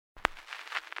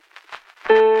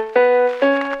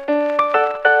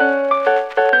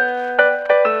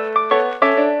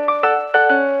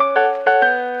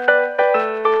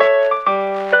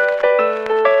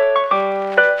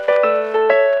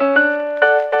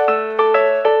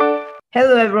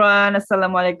everyone,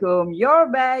 Assalamualaikum. You're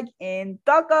back in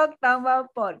Tokok Tambah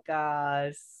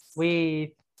Podcast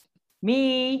with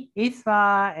me,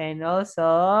 Isfa, and also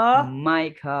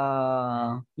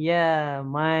Micah.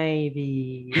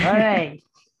 maybe. All right.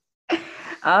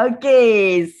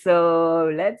 Okay, so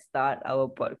let's start our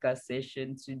podcast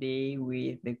session today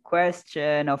with the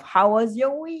question of how was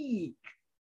your week?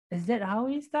 Is that how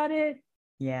we started?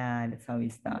 Yeah, that's how we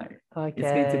start. Okay.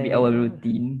 It's going to be our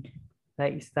routine.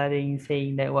 Like starting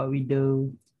saying that what we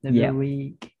do every Yeah.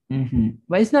 week. Mm-hmm.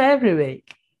 But it's not every week.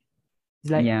 It's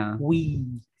like Yeah.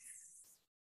 weeks.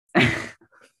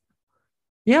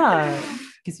 Yeah,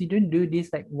 because you don't do this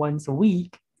like once a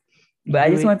week. You But I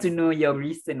do just it- want to know your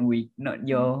recent week, not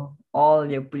all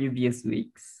your previous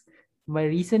weeks. my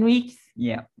recent weeks.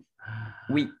 Yeah,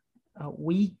 week A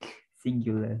week.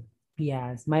 singular.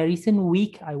 Yes, my recent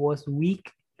week I was weak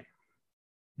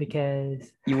because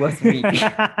You was weak.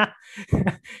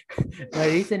 my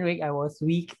recent week I was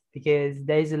weak because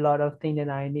there's a lot of things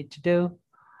that I need to do.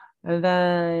 And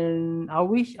then I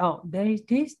wish there is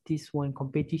this one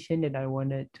competition that I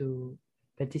wanted to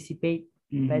participate,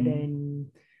 but then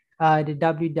the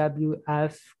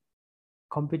WWF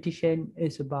competition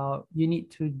is about you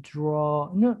need to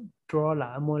not draw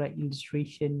lah, more like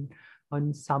illustration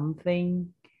on something,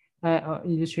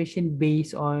 illustration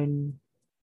based on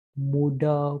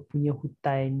Muda punya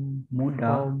hutan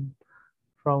Muda,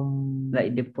 from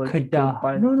like the political Kedah.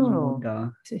 party. No.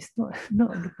 Muda. It's not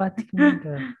the particle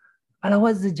Muda. Alah,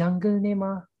 what's the jungle name?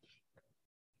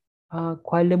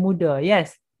 Kuala Muda.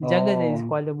 Yes, the jungle name is Oh.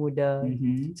 Kuala Muda.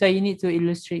 Mhm. So you need to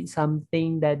illustrate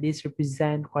something that is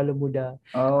represent Kuala Muda.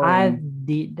 Oh. I've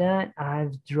did that.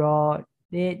 I've drawn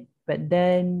it, but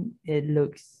then it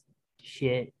looks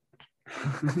shit.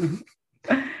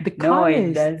 The No,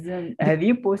 it colors. doesn't. Have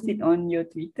you posted on your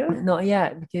Twitter? Not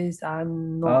yet because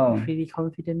I'm not Oh. really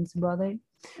confident about it.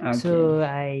 Okay. So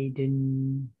I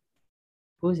didn't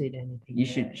post it anything. You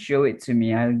should show it to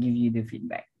me. I'll give you the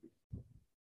feedback.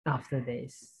 After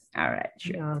this. All right,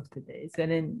 sure. After this.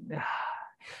 And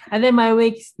then my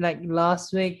weeks, like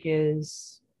last week,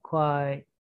 is quite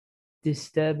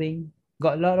disturbing.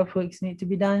 Got a lot of works need to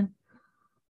be done.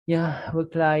 Yeah,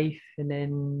 work life, and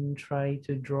then try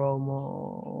to draw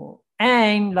more.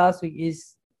 And last week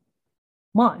is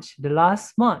March, the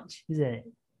last March, isn't it?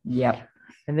 Yep.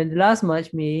 And then the last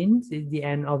March means it's the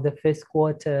end of the first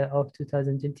quarter of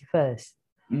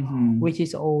 2021, which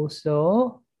is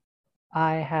also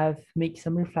I have made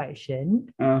some reflection,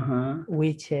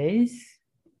 which is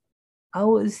I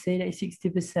would say that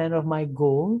 60% of my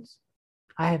goals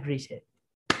I have reached it.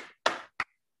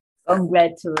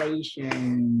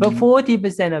 Congratulations. But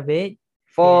 40% of it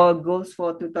for goals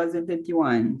for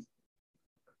 2021.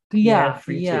 Yeah.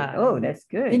 Oh, that's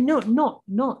good. And not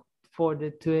for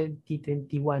the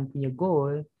 2021 punya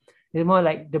goal. It's more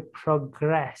like the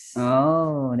progress.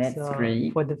 Oh, that's So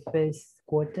great. for the first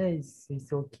quarter, it's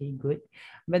okay, good.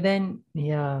 But then,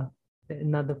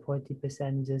 another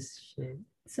 40% just shit.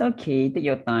 It's okay. Take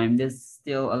your time. There's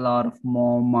still a lot of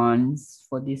more months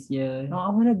for this year. No, I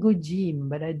want to go gym,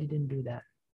 but I didn't do that.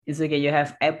 It's okay. You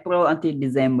have April until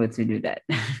December to do that.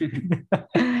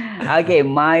 Okay,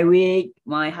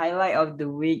 my highlight of the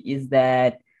week is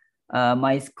that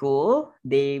my school,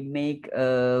 they make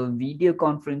a video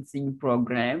conferencing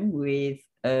program with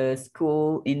a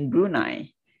school in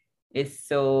Brunei. It's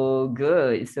so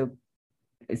good.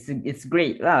 It's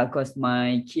great lah, because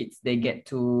my kids, they get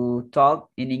to talk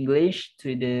in English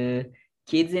to the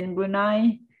kids in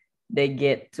Brunei. They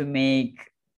get to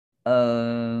make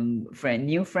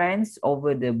new friends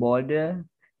over the border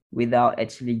without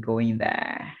actually going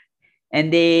there.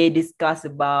 And they discuss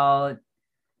about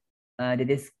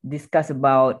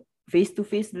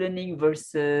face-to-face learning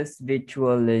versus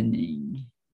virtual learning.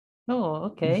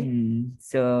 Oh, okay.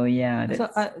 So yeah, So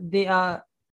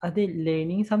are they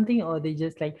learning something, or they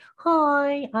just like,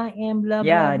 hi, I am blah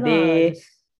blah blah?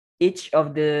 Each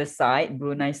of the side,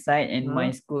 Brunei side and my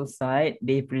school side,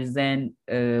 they present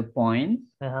a point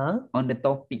on the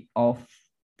topic of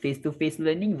face-to-face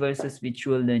learning versus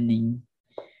virtual learning.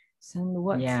 So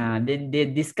what? Yeah, then they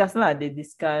discuss,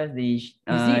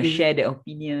 they share their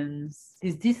opinions.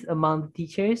 Is this among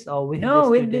teachers or with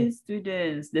the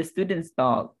students? The students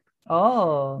talk.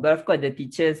 Oh. But of course, the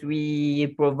teachers, we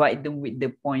provide them with the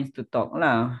points to talk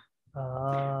lah.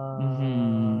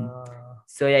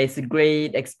 So yeah, it's a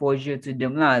great exposure to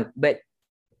them lah. But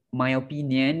my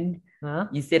opinion,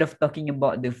 instead of talking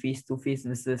about the face-to-face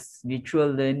versus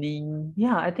virtual learning,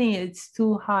 I think it's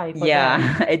too high for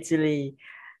that. Actually,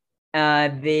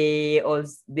 they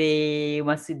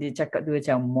masih dia cakap tu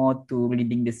macam more to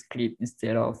reading the script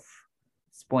instead of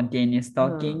spontaneous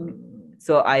talking.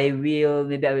 So maybe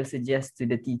I will suggest to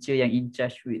the teacher yang in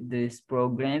charge with this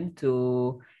program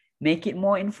to make it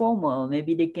more informal.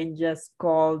 Maybe they can just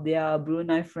call their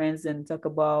Brunei friends and talk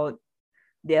about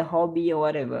their hobby or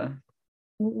whatever.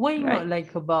 Why Right. not like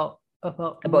about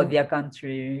Their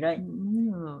country, right?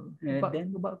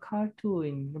 about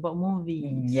cartoon, about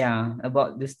movies. Yeah,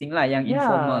 about this thing lah, yang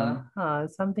informal.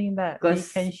 Something that they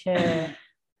can share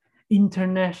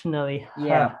internationally.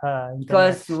 Yeah,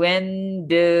 because when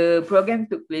the program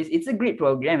took place, it's a great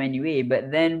program anyway. But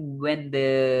then when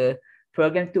the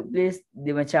program took place,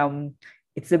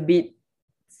 it's a bit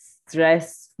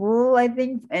stressful, I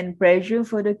think, and pressure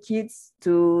for the kids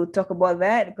to talk about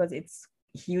that because it's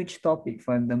huge topic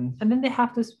for them. And then they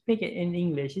have to speak it in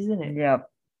English, isn't it? Yeah.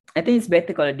 I think it's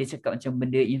better kalau dia cakap macam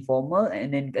benda informal,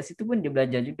 and then kat situ pun dia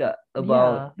belajar juga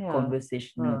about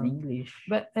conversational English.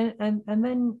 But and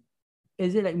then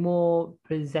is it like more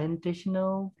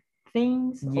presentational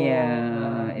things?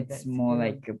 Yeah, it's more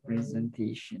like a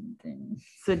presentation thing.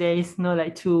 So there is no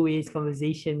like two-way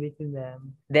conversation between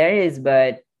them. There is,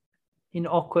 but in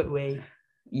an awkward way.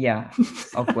 Yeah,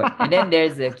 awkward. And then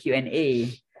there's a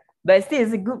Q&A. But still,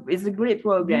 it's a great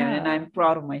program, and I'm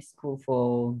proud of my school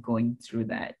for going through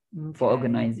that, for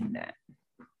organizing that.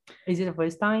 Is it the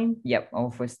first time? Yep, our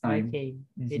first time. Okay,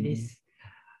 it is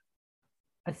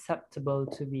acceptable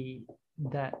to be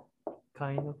that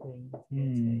kind of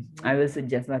thing. I will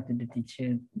suggest that to the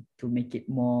teacher to make it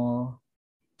more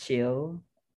chill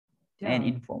and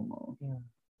informal.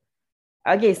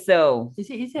 Yeah. Okay, so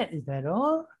is that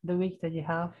all the week that you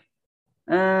have?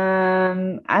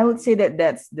 I would say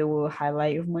that's the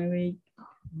highlight of my week.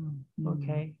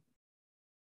 Okay.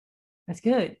 That's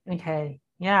good. Okay.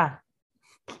 Yeah.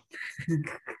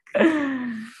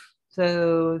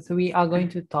 So we are going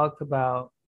to talk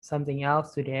about something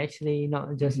else today, actually,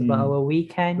 not just about our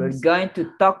weekends. We're going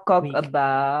to talk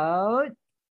about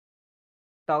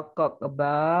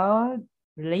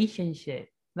relationship,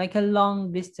 like a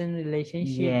long distance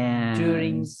relationship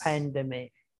during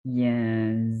pandemic.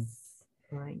 Yes.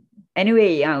 Right.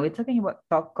 Anyway, we're talking about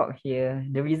Talk Cock here.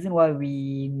 The reason why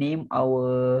we name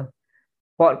our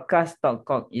podcast Talk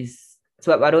Cock is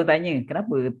sebab ada orang tanya,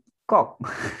 kenapa cock?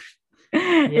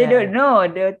 They don't know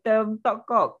the term Talk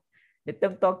Cock. The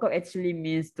term Talk Cock actually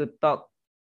means to talk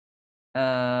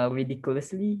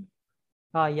ridiculously.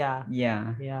 Oh, yeah.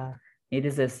 Yeah. Yeah. It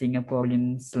is a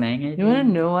Singaporean slang. You want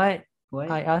to know what?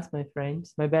 I asked my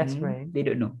friends, my best friend. They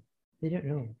don't know. They don't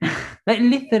know. Like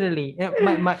literally.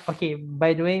 Okay,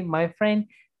 by the way, my friend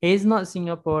is not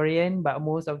Singaporean, but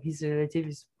most of his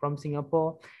relatives is from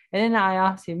Singapore. And then I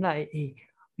asked him like, hey,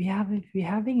 we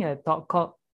having a Talk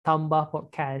Cock Tambah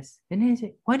podcast. And then he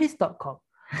said, what is Talk Cock?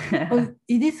 Oh,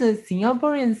 it is a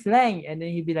Singaporean slang. And then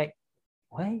he'd be like,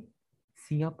 what?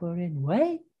 Singaporean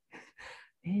what?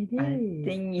 It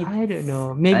is. I don't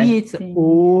know. Maybe it's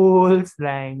old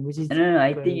slang, which is. No.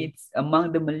 I think it's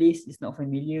among the Malays. It's not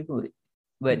familiar,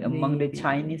 but among the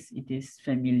Chinese, it is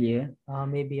familiar.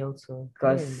 Maybe also.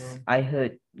 Because I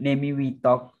heard maybe we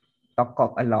talk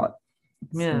cock a lot.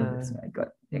 Yeah. So I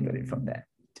got it from that.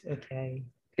 Okay.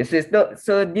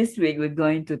 So this week we're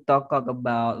going to talk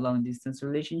about long distance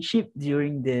relationship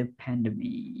during the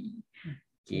pandemic.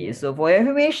 Okay. So for your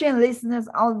information, listeners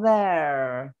out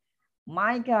there,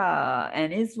 Micah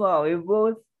and Iswa, we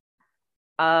both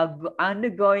are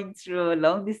undergoing through a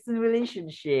long distance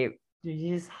relationship. Which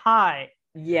is hard.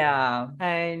 Yeah.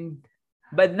 And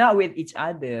but not with each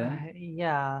other.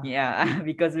 Yeah.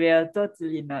 Because we are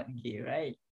totally not gay,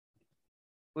 right?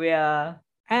 We are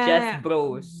just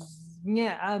bros.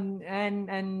 Yeah.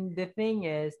 And the thing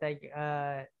is like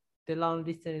the long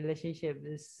distance relationship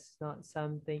is not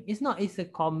something. It's a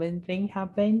common thing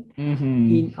happen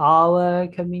in our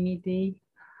community.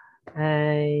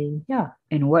 And yeah.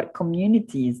 And what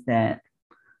community is that?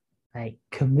 Like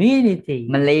community.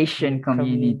 Malaysian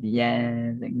community.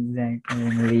 Yes, exactly.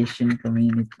 Malaysian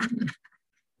community.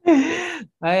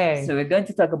 Okay. So we're going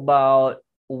to talk about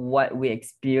what we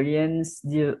experienced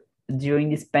during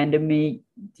this pandemic.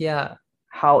 Yeah.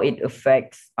 How it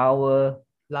affects our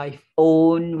life,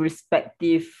 own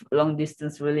respective long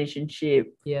distance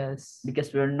relationship. Yes.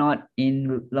 Because we're not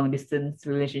in long distance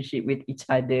relationship with each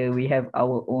other. We have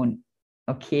our own.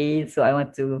 Okay, so I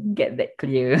want to get that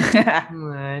clear.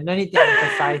 No need to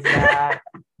emphasize that.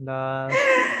 No.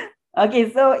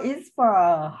 Okay, so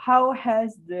Isfa, how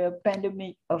has the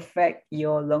pandemic affect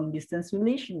your long distance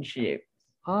relationship?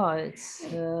 It's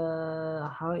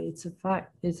how it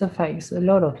affects a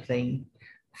lot of things.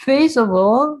 First of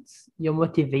all, your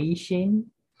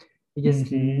motivation. You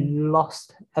just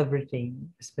lost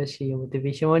everything, especially your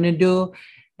motivation. Want to do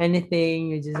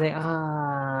anything, you just like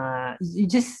you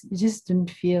just don't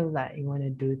feel like you want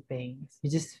to do things. You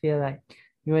just feel like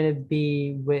you want to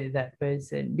be with that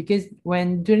person because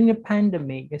when during the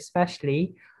pandemic,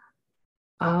 especially,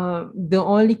 the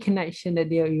only connection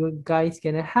that you guys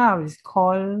gonna have is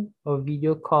call or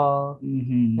video call,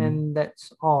 and that's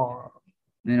all.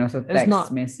 And also It's text not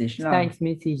message lah. text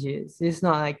messages. It's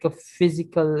not like a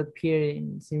physical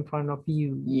appearance in front of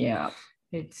you. Yeah.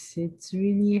 It's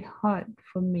really hard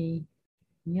for me.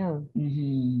 Yeah.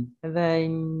 And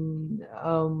then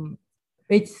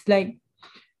it's like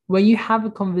when you have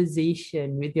a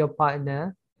conversation with your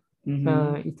partner,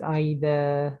 it's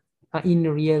either in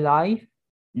real life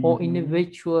or in the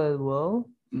virtual world.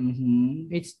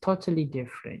 It's totally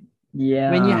different. Yeah.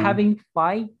 When you're having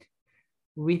fight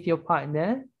with your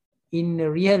partner in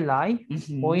the real life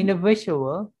or in the virtual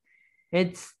world,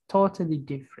 it's totally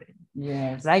different.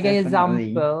 Yes. Like an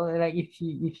definitely. example, like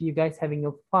if you guys having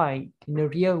a fight in the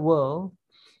real world,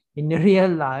 in the real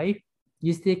life,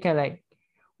 you still can like,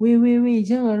 wait,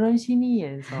 jangan orang sini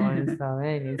and so on and stuff.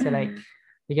 And it's like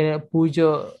you can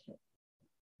pujo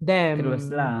them.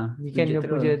 Terus lah. You can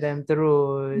pujo them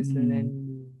terus, and then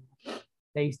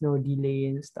there is no delay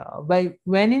and stuff. But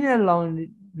when in a long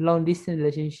distance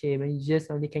relationship and you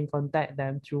just only can contact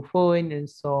them through phone and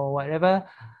so whatever,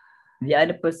 the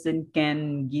other person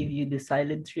can give you the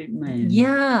silent treatment.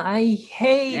 Yeah, I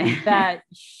hate that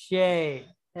shit.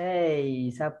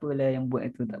 Hey, siapa lah yang buat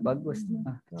itu tak bagus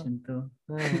lah macam tu.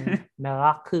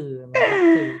 Neraka.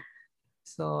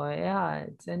 So yeah,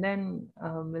 and then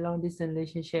a long distance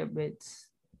relationship,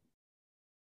 it's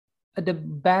the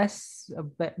best,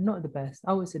 but not the best.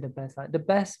 I would say the best. The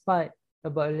best part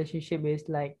about relationship is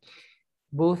like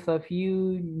both of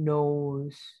you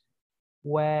knows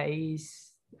where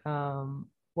is the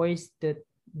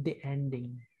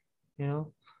ending, you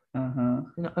know.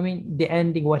 I mean, the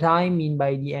ending, what I mean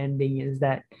by the ending is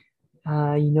that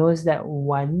he knows that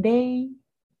one day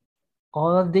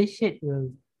all of this shit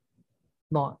will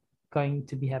not going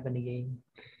to be happening again.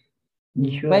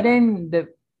 Sure? But then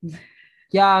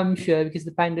I'm sure, because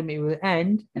the pandemic will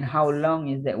end. And how long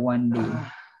is that one day?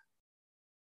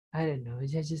 I don't know. I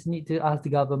just need to ask the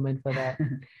government for that.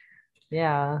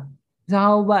 Yeah. So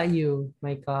how about you,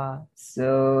 Micah?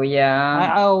 So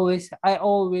yeah, I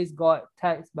always got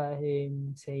text by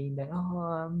him saying that,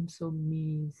 I'm so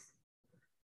miss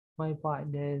my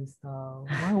partner and stuff.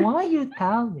 Why you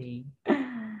tell me?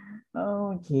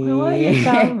 Okay. Why you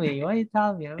tell me? I want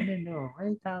to know.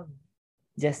 Why you tell me?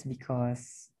 Just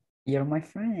because you're my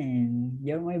friend.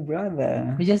 You're my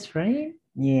brother. We're just friends?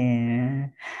 Yeah.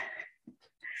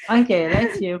 Okay,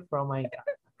 let's hear from Micah.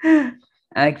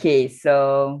 Okay,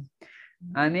 so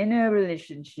I'm in a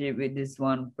relationship with this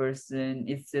one person.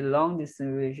 It's a long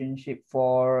distance relationship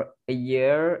for a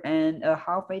year and a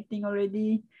half, I think,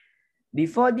 already.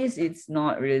 Before this, it's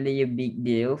not really a big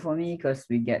deal for me because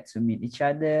we get to meet each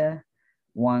other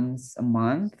once a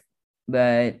month.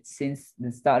 But since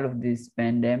the start of this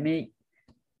pandemic,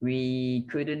 we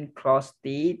couldn't cross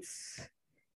dates.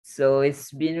 So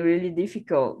it's been really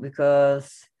difficult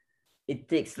because it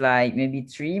takes like maybe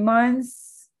 3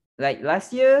 months. Like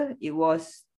last year, it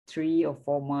was 3 or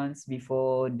 4 months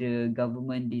before the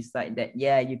government decide that,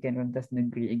 yeah, you can rentas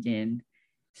negeri again.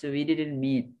 So we didn't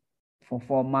meet for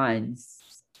 4 months.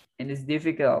 And it's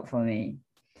difficult for me.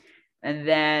 And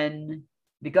then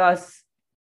because,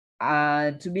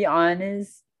 to be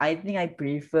honest, I think I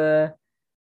prefer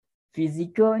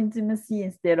physical intimacy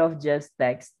instead of just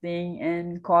texting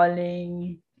and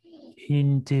calling.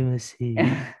 Intimacy.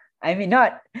 I mean,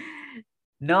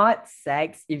 not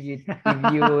sex if you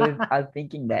are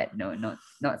thinking that. No,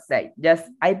 not sex. Just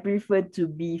I prefer to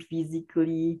be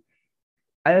physically,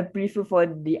 I prefer for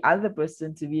the other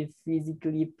person to be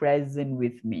physically present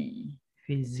with me.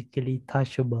 Physically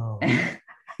touchable.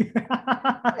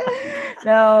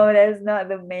 No, that's not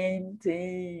the main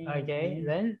thing. Okay,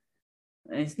 then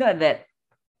it's not that.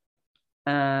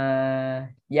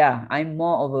 Yeah, I'm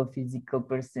more of a physical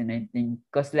person, I think,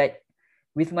 because like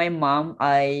with my mom,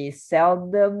 I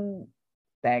seldom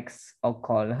text or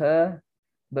call her,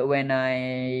 but when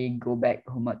I go back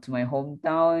home to my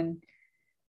hometown,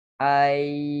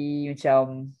 I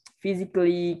macam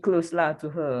physically close lah to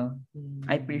her.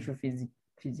 I prefer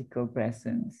physical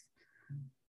presence.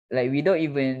 Like we don't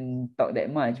even talk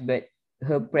that much, but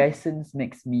her presence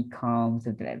makes me calm,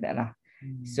 something like that lah.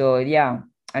 So yeah,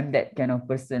 I'm that kind of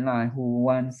person lah who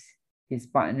wants his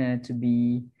partner to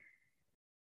be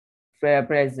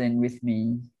present with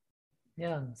me.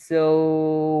 Yeah.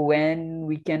 So when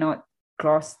we cannot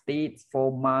cross states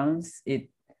for months, it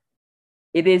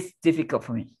is difficult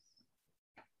for me.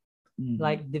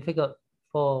 Like difficult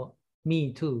for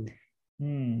me too.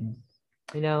 Hmm.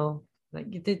 You know, like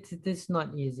it's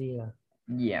not easy.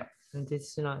 Yeah. And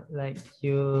it's not like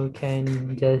you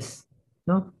can just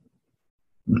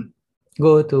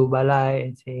go to Balai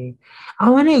and say, I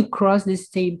want to cross this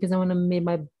state because I want to meet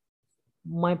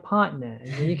my partner.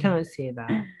 And then you cannot say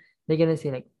that. They're gonna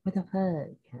say like, what the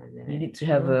fuck? You need to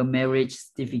have a marriage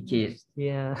certificate.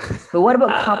 Yeah. But what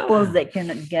about couples that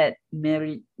cannot get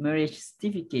marriage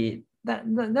certificate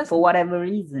That's for whatever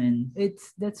reason?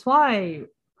 that's why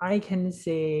I can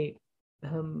say I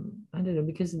don't know,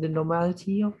 because of the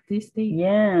normality of this thing.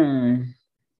 Yeah.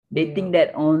 They Yeah. think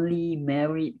that only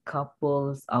married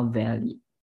couples are valid.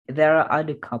 There are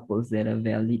other couples that are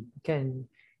valid. Kan,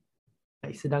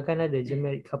 like, sedangkan ada je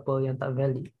married couple yang tak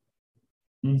valid.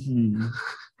 Mhm.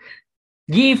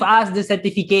 Give us the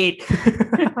certificate.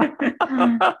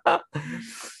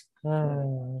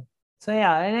 So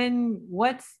yeah, and then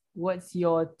what's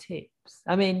your tips?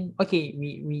 I mean, okay,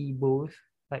 we both,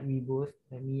 like me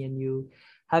and you,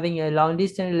 having a long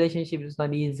distance relationship is not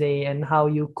easy, and how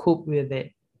you cope with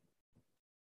it.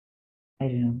 I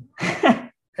don't know.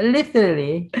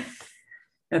 Literally.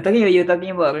 You're talking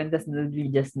about rentas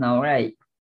negeri just now, right?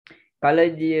 Kalau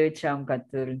dia macam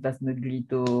kata rentas negeri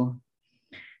tu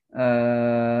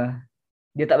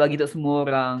dia tak bagi untuk semua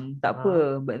orang, tak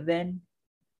apa. But then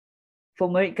for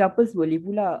married couples boleh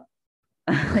pula.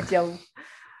 Macam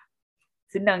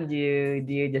senang je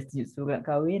dia just tunjuk surat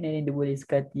kahwin and then dia boleh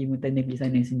sekati mutan negeri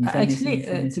sana sini sana Actually,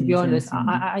 sini, to be honest,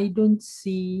 I don't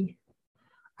see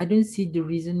the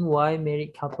reason why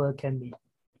married couple can meet.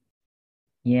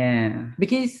 Yeah.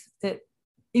 Because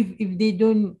if they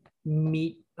don't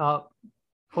meet up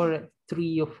for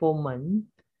 3 or 4 months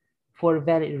for a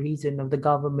valid reason of the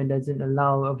government doesn't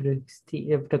allow of the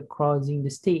state of the crossing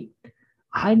the state,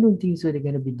 I don't think so they're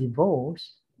gonna be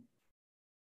divorced.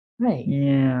 Right.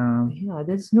 Yeah. Yeah,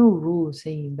 there's no rule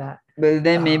saying that. But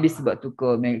then maybe sebab tu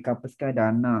kau married couple sekarang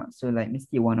ada anak. So like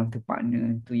mesti one of the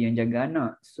partner tu yang jaga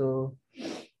anak. So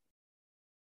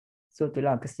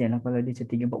itulah kesian lah kalau dia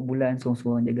macam 3-4 bulan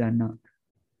seorang-seorang jaga anak.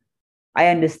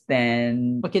 I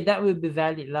understand. Okay, that will be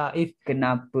valid lah. If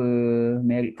kenapa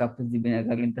married couples dibenarkan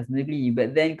rentas negeri.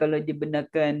 But then kalau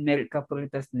dibenarkan married couple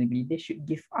rentas negeri, they should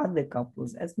give other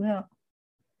couples as well.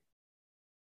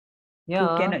 Yeah.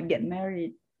 Who cannot get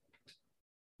married.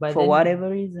 But for then,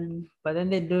 whatever reason. But then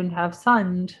they don't have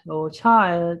son or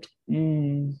child.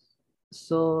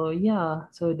 So yeah,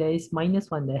 so there is -1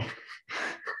 there.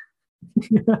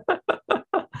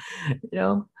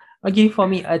 Okay, for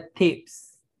me, a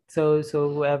tips. So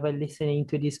whoever listening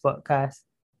to this podcast,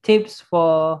 tips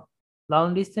for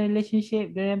long distance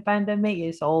relationship during pandemic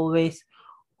is always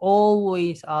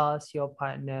ask your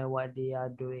partner what they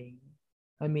are doing.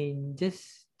 I mean,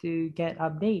 just to get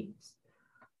updates.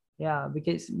 Yeah,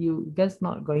 because you guys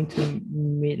not going to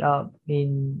meet up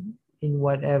in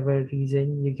whatever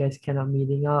reason you guys cannot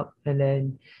meeting up, and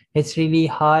then it's really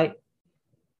hard.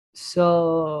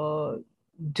 So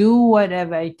do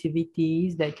whatever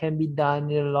activities that can be done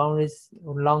in a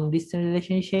long distance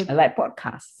relationship. I like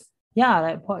podcasts. Yeah,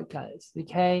 like podcasts.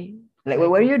 Okay. Like what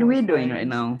are we doing right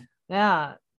now?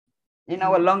 Yeah. In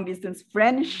our long distance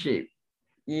friendship.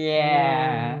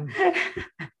 Yeah.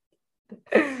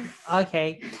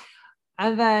 Okay.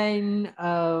 And then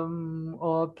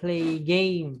or play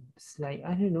games. Like,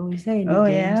 I don't know, is there any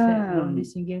games that long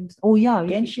distance games? Oh yeah,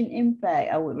 Genshin Impact.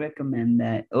 I would recommend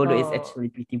that. Although it's actually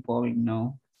pretty boring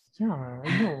now. Yeah, I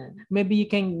know. Maybe you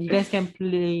guys can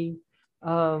play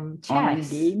chess. Online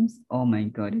games. Oh my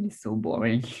god, it is so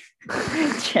boring.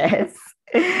 Chess.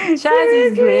 Chess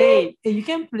is great. You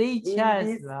can play chess.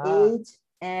 In this age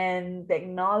and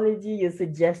technology, you're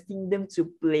suggesting them to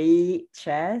play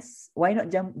chess. Why not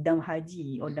Dam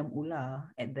Haji or Dam Ula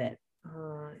at that?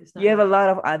 You have a lot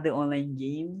of other online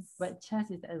games. But chess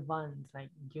is advanced.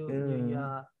 Like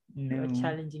you're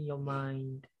challenging your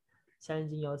mind,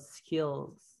 challenging your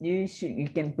skills. You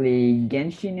can play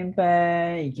Genshin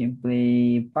Impact. You can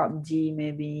play PUBG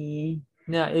maybe.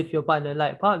 Yeah, if your partner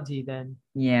like PUBG, then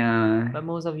yeah. But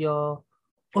most of your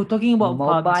talking about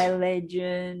Mobile PUBG.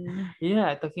 Legend.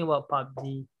 Yeah, talking about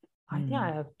PUBG. I think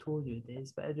I have told you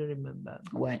this, but I don't remember.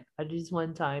 What? At this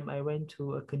one time, I went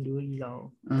to a kenduri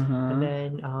lao, and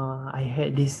then I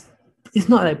had this.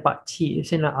 It's not like pakcik,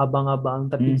 it's like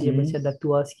abang-abang, tapi dia macam dah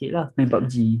tua sikit lah. Main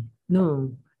PUBG.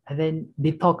 No, and then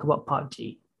they talk about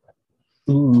PUBG.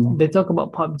 Ooh. They talk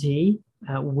about PUBG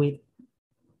with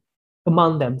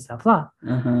among themselves lah.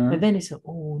 And then they say,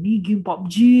 oh, ni game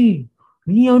PUBG.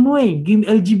 Ni game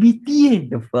LGBT kan.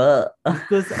 The fuck?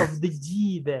 Because of the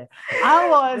G there. I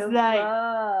was like,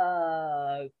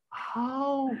 fuck?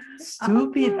 how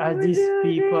stupid are these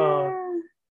people?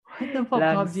 What the fuck,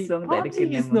 PUBG? Langsung tak ada PUBG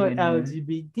kena is not mengena.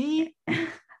 LGBT.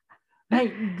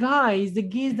 Like, guys, the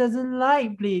gays doesn't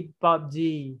like play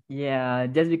PUBG. Yeah,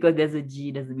 just because there's a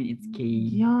G doesn't mean it's K.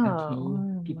 Yeah, Okay. oh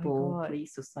my People, God. please,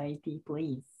 society,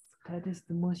 please. That is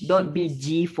the most Don't be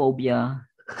shittiest- G-phobia.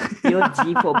 You're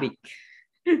G-phobic.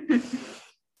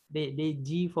 They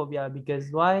G phobia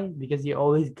because why? Because you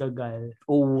always gagal.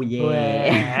 Oh, yeah.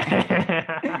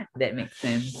 Yeah. That makes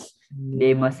sense.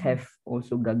 They must have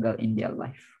also gagal in their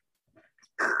life.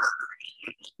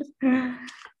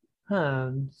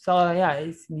 So yeah,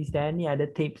 is there any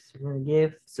other tips you want to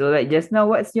give? So like just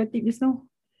now, what's your tip just now?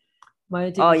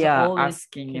 My tip Oh is yeah, always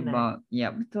asking connect. about,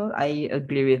 yeah, betul. I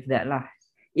agree with that lah.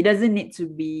 It doesn't need to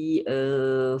be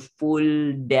a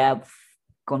full depth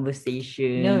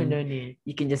conversation. No need.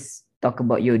 You can just talk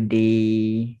about your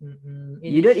day. In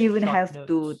You don't even short have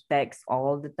to notes. text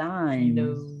all the time.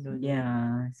 No.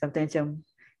 Yeah, sometimes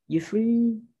you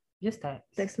free, Just text.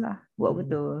 text lah. Buat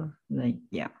betul. Like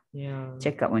yeah, Yeah.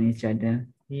 check up on each other.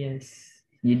 Yes.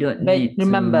 You don't But need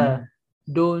remember,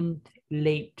 don't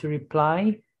late to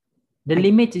reply. The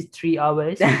limit is 3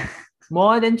 hours.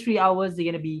 More than 3 hours, they're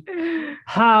gonna be,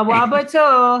 buat apa tu?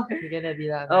 They're gonna be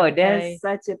like, Oh, okay. there's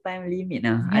such a time limit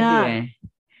now. Yeah.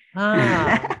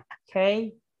 Ada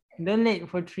Okay. Don't late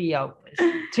for 3 hours.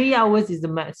 3 hours is the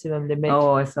maximum limit.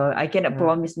 Oh, so I cannot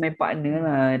promise my partner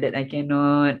lah that I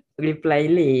cannot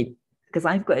reply late because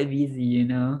I'm quite busy,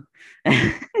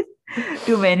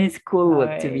 Too many school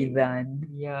work to be done.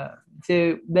 Yeah.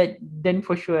 So, but then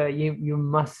for sure, you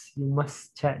must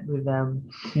chat with them.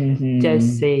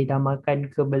 Just say dah makan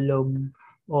ke belum.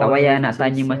 Tak payah nak just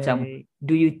tanya say, macam,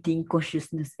 do you think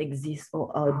consciousness exists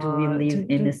or do we live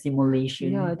in a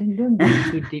simulation? Yeah, then don't go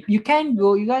too deep. You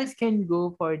guys can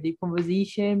go for a deep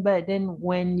conversation, but then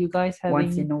when you guys having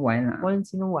Once in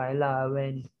a while lah,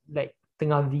 when like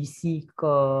tengah VC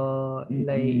ke,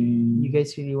 like you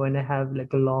guys really want to have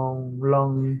like a long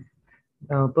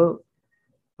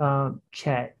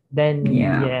chat, then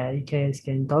Yeah. you guys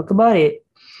can talk about it.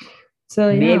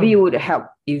 So Maybe yeah. it would help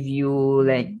if you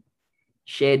like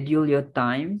schedule your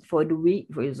time for the week.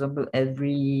 For example,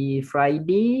 every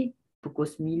Friday pukul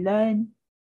 9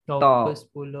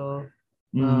 Pukul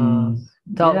 10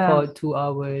 talk Yeah. for 2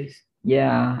 hours.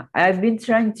 Yeah, I've been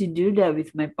trying to do that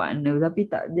with my partner tapi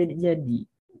tak jadi.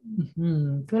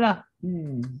 Itulah.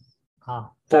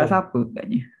 Salah siapa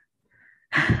katnya?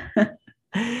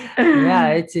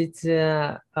 Yeah, it's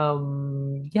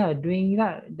doing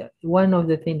that. One of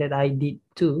the thing that I did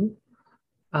too,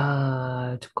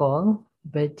 to call,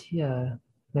 but yeah,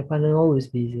 my partner always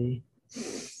busy,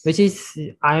 which is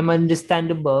I'm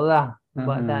understandable lah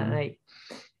about that, right?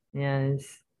 Yes,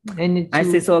 and I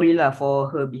say sorry lah for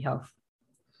her behalf.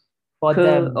 for her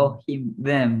them or him,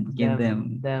 them.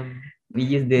 We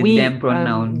use the them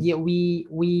pronouns. Yeah,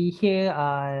 we here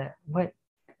what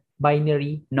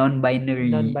binary. Non-binary.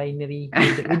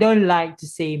 We don't like to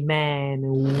say man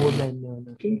or woman. No.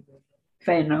 Okay,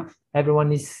 fair enough.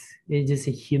 Everyone is just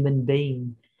a human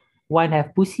being. One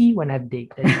have pussy, one have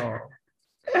dick. That's all.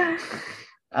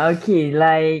 Okay,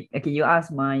 you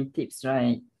asked my tips,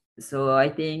 right? So I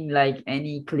think like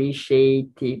any cliche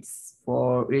tips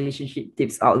for relationship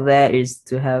tips out there is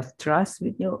to have trust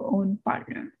with your own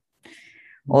partner.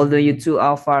 Although you two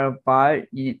are far apart,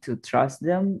 you need to trust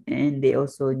them and they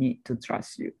also need to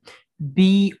trust you.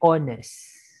 Be honest.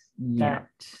 Yeah.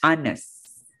 Honest.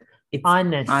 It's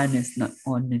honest, not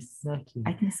honest. Okay.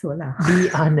 I think so lah. Be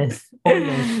honest.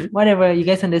 Honest. Whatever, you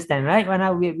guys understand, right? Right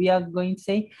now we are going to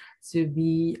say to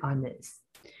be honest.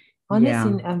 Honest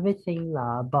in everything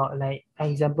lah. About like,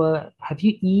 example, have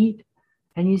you eat?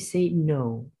 And you say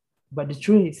no. But the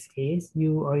truth is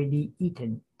you already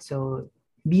eaten. So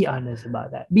be honest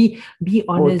about that. Be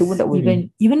honest,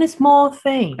 even a small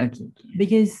thing. Okay.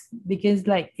 Because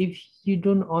like if you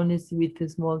don't honest with a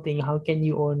small thing, how can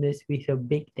you honest with your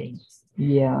big things?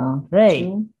 Yeah. Right.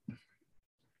 True.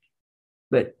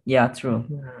 But yeah, true.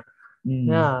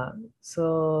 Yeah.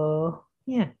 So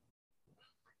yeah.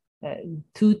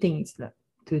 Two things.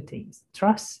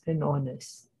 Trust and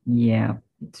honest. Yeah.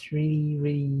 It's really,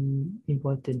 really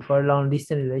important for a long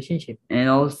distance relationship. And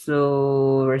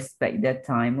also respect their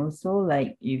time also.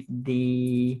 Like if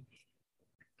they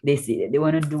say that they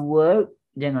want to do work,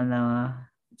 janganlah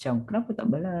macam kenapa tak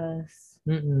balas.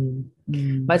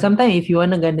 But sometimes if you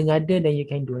want to gada-gada, then you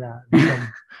can do lah.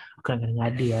 Macam aku nak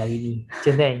gada-gada hari ni.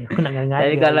 Macam tu aku nak gada-gada.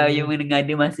 Tapi kalau you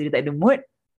gada masa dia tak ada mood,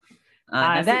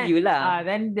 nasib you lah.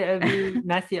 Then there will be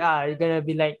nasib you're gonna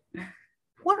be like,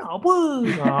 what apa?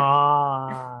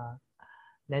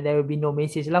 Then there will be no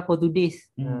message lah for 2 days.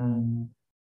 No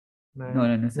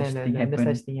such thing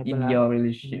happen in your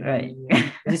relationship, right?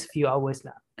 Just a few hours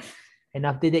lah. And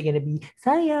after that gonna be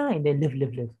sayang and then love,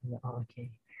 love, love. Oh,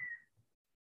 okay.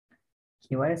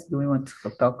 Okay, what else do we want to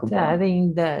talk So I about?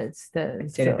 think that's Saya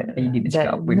dah tak tahu dia nak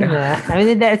cakap apa no, dah. no. I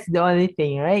mean that's the only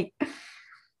thing, right?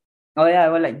 Oh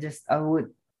yeah, well, like just I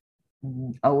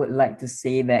would like to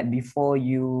say that before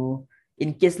you,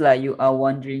 in case like you are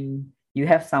wondering, you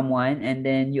have someone and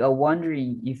then you are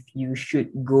wondering if you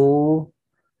should go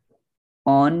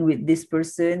on with this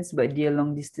person but dia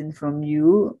long distance from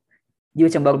you,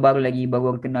 dia macam baru-baru lagi,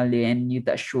 baru kenal dia and you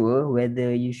tak sure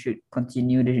whether you should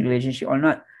continue the relationship or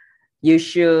not, you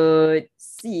should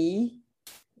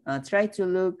try to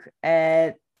look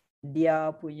at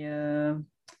dia punya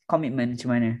commitment macam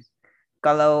mana.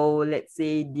 Kalau let's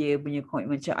say dia punya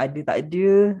commitment macam ada tak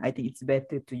ada, I think it's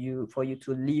better for you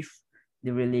to leave the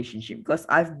relationship, because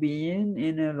I've been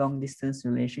in a long distance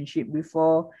relationship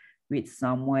before with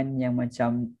someone yang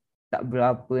macam tak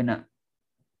berapa nak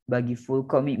bagi full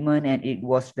commitment and it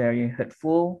was very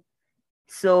hurtful.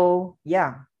 So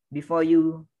yeah, before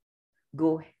you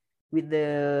go with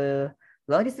the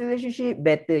long distance relationship,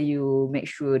 better you make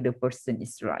sure the person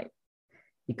is right,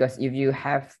 because if you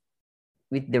have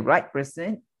with the right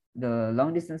person, the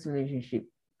long distance relationship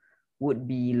would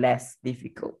be less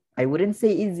difficult. I wouldn't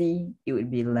say easy, it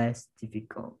would be less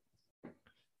difficult.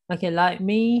 Okay, like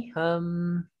me,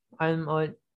 I'm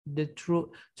on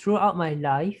throughout my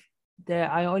life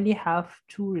that I only have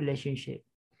 2 relationships.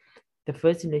 The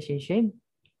first relationship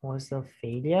was a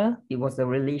failure. It was a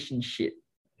relationship.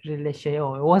 It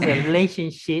was a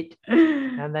relationship.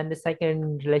 And then the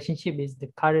second relationship is the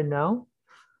current now.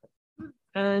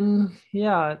 And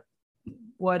yeah,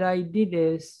 what I did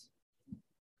is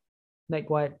like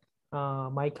what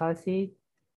Micah said,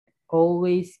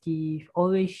 always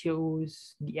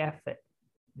shows the effort.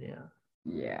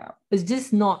 Yeah. It's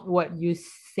just not what you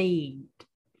said.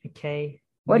 Okay.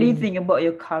 What do you think about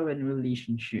your current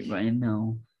relationship right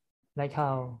now? Like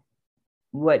how?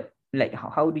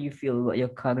 How do you feel about your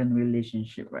current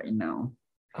relationship right now?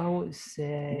 I would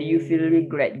say. Do you feel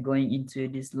regret going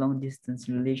into this long distance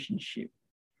relationship,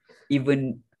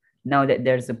 even now that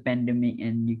there's a pandemic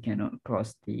and you cannot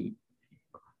cross state?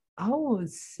 I would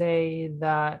say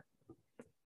that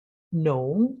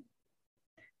no.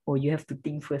 Oh, you have to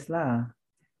think first lah.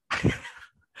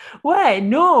 What?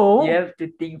 No. You have to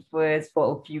think first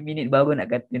for a few minutes baru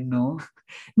nak kata no.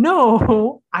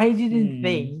 No, I didn't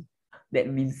think. That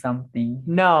means something.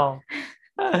 No.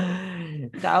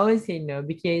 So I would say no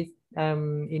because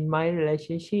in my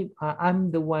relationship, I'm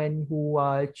the one who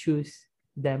choose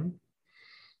them.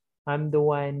 I'm the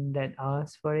one that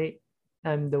asks for it.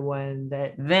 I'm the one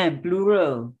that. Them,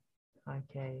 plural.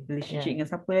 Okay. Relationship dengan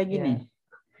siapa lagi ni?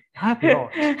 Have not.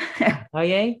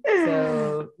 Okay. So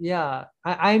yeah,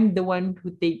 I'm the one who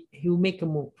make a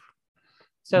move.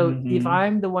 So if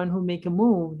I'm the one who make a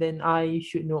move, then I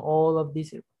should know all of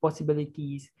these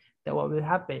possibilities that what will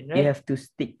happen, right? You have to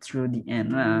stick through the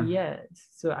end lah. Yes.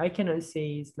 So I cannot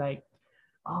say it's like,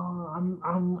 oh,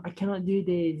 I cannot do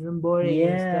this. I'm boring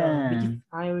and stuff because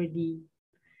I already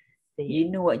say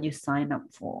you know what you sign up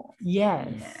for.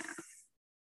 Yes.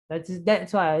 Yeah.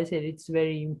 That's why I said it's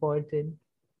very important.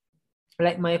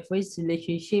 Like my first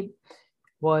relationship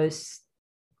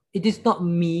it is not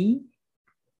me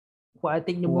who I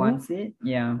take the move. It?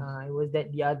 Yeah. It was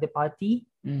that the other party.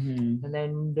 Mm-hmm. And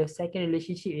then the second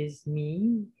relationship is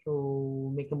me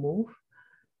who make a move.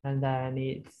 And then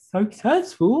it's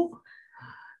successful.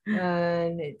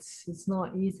 And it's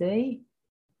not easy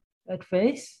at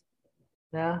first.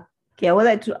 Yeah. Okay, I would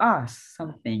like to ask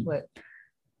something. What?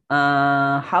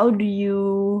 How do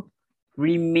you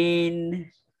remain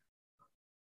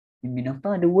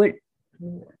apa the word?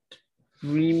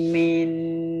 Remain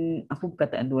apa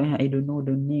perkataan tu I don't know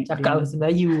the name. Cakap bahasa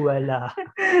Melayu lah.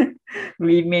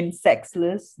 Remain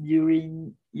sexless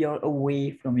during you're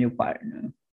away from your partner.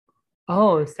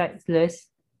 Oh, sexless.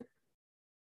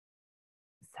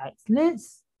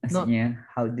 Sexless? Maksudnya,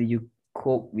 how do you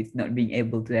cope with not being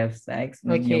able to have sex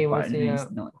when your partner is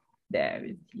not there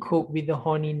with you? Cope with the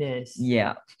horniness.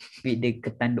 Yeah, with the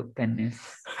ketandukanness.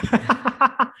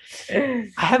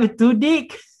 I have a 2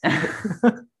 dick.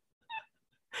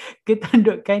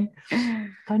 Ketandukkan.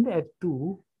 Tanduk have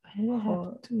 2. I don't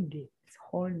have 2 dicks. It's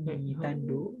horny,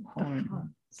 tanduk. Horny.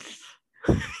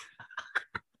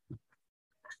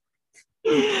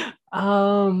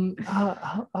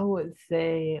 I would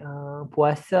say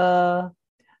puasa,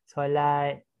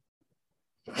 solat.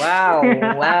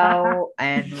 Wow,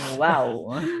 and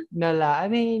wow. No lah, I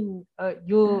mean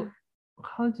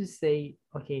how to say,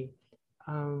 okay,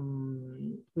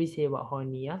 we say about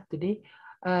horny today.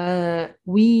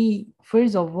 We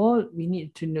first of all we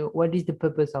need to know what is the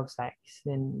purpose of sex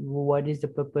and what is the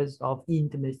purpose of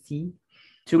intimacy.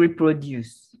 To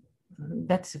reproduce.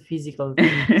 That's a physical thing.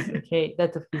 Okay,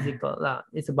 that's a physical.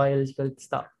 It's a biological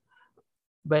stuff.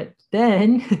 But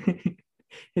then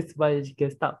it's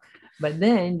biological stuff. But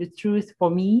then the truth for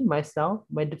me, myself,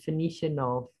 my definition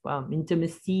of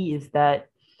intimacy is that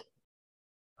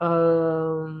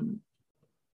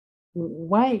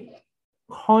why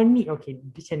horny, okay,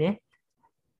 macam ni,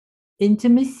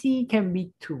 intimacy can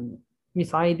be two.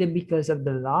 It's either because of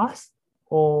the lust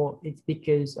or it's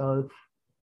because of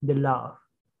the love.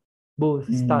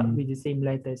 Both start with the same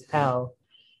letters L,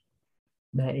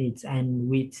 but it's and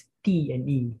with T and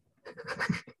E.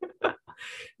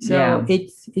 So Yeah.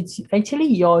 it's actually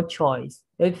your choice.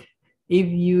 If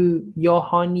you're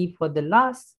horny for the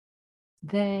lust,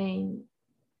 then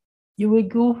you will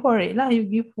go for it lah.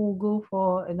 Go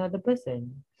for another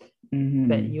person.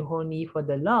 But you horny for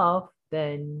the love,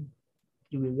 then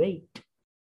you will wait.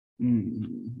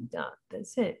 Yeah,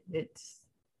 that's it. It's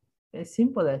as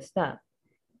simple as that.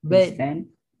 But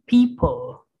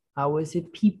people, I would say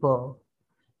people,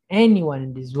 anyone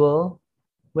in this world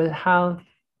will have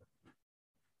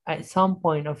at some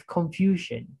point of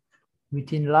confusion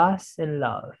between lust and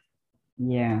love.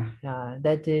 Yeah.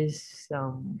 That is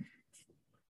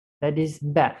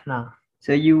bad now.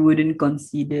 So you wouldn't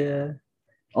consider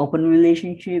open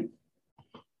relationship?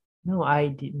 No, I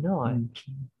did not.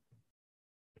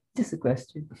 Just a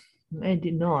question. I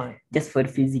did not. Just for the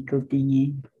physical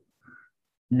thingy?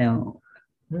 No.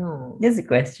 No. Just a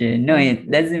question. No,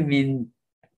 it doesn't mean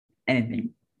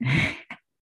anything.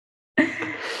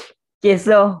 Okay,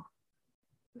 so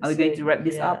are we going to wrap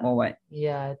this up or what?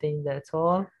 Yeah, I think that's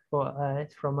all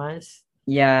from us.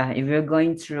 Yeah, if you're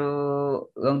going through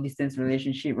long distance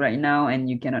relationship right now and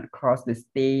you cannot cross the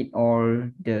state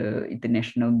or the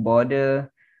international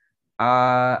border,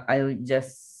 I would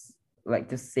just like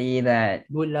to say that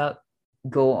good luck.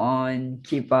 Go on,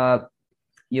 keep up.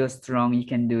 You're strong, you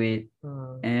can do it.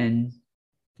 And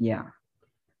yeah.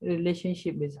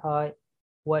 Relationship is hard.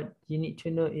 What you need to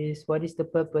know is what is the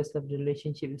purpose of the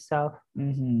relationship itself.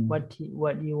 What you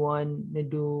want to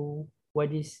do.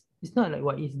 It's not like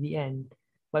what is the end,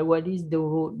 but what is the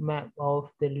roadmap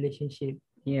of the relationship.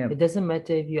 It doesn't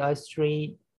matter if you are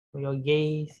straight or you're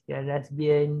gay, you're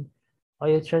lesbian, or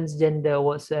you're transgender,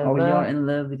 whatsoever. Or you're in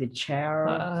love with a chair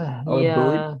or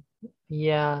boat.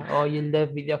 Yeah, or you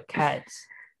live with your cats.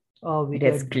 Or with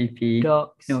That's your creepy.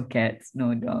 Dogs. No cats,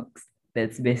 no dogs.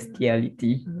 That's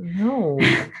bestiality. No.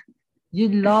 You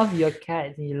love your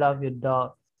cats and you love your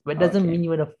dog. But doesn't mean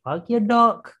you want to fuck your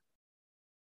dog.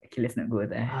 Okay, let's not go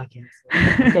there. Okay.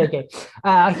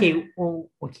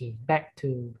 Back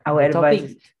to our advice.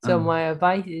 Topic. So my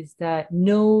advice is that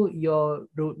know your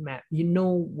roadmap. You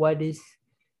know what is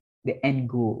the end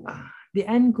goal. The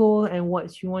end goal and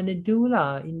what you want to do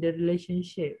lah in the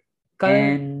relationship.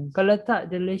 Kalau tak,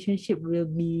 the relationship will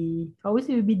be, I would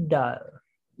say, will be dull.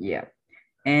 Yeah.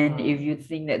 And if you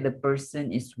think that the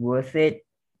person is worth it,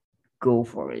 go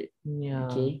for it. Yeah.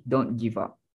 Okay. Don't give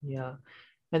up. Yeah.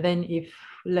 And then if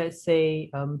let's say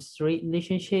straight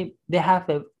relationship, they have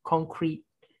a concrete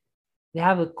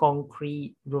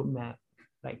roadmap.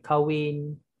 Like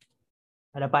kahwin,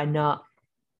 dapat anak,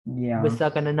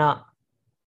 besarkan anak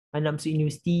masuk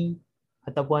universiti,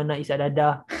 ataupun anak isap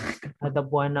dadah,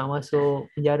 ataupun anak masuk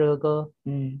penjara ke,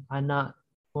 anak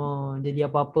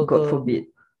jadi apa-apa ke. God forbid.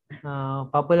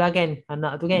 Apa-apa lah kan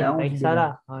anak tu kan, tak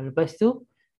kisahlah. Lepas tu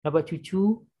dapat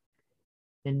cucu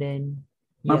and then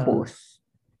mampus.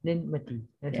 Then mati.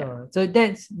 That's all. So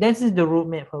that's the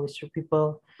roadmap for straight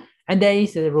people, and there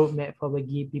is a roadmap for the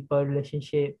gay people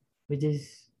relationship, which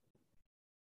is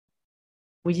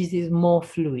more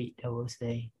fluid, I will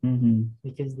say,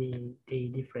 because they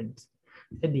different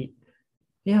a bit.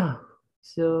 Yeah.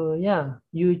 So yeah,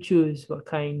 you choose what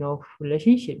kind of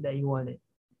relationship that you wanted.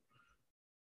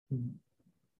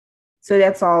 So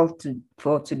that's all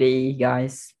for today,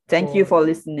 guys. Thank you for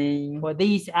listening for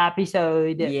this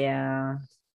episode. Yeah.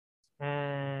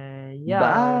 Bye.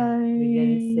 We're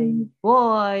gonna say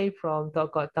bye from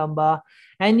Tokok Tambah.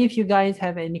 And if you guys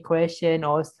have any question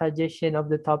or suggestion of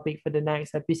the topic for the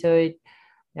next episode,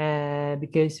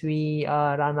 because we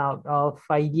run out of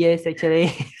ideas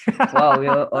actually. Wow, we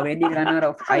already run out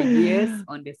of ideas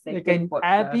on the second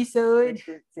episode.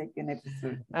 Second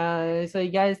episode. So you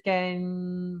guys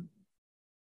can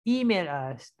email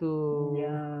us to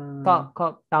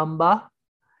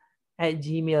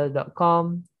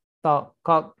talkcoktambah@gmail.com,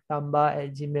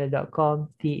 talkcoktambah@gmail.com,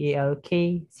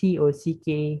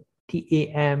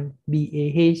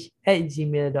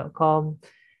 talkcoktambah@gmail.com,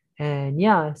 And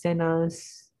yeah, send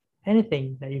us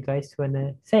anything that you guys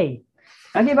wanna say.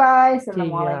 Okay, bye. Okay,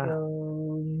 yeah.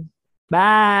 Assalamualaikum.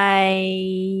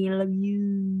 Bye. Love you.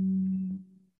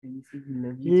 Let me say we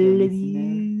love you to our Love listener.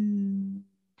 you.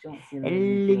 Don't say I love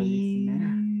you to love our listener.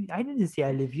 you. I didn't say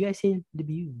I love you. I said love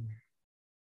you.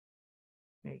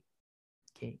 Right.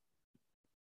 Okay.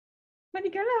 Mati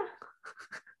kalah.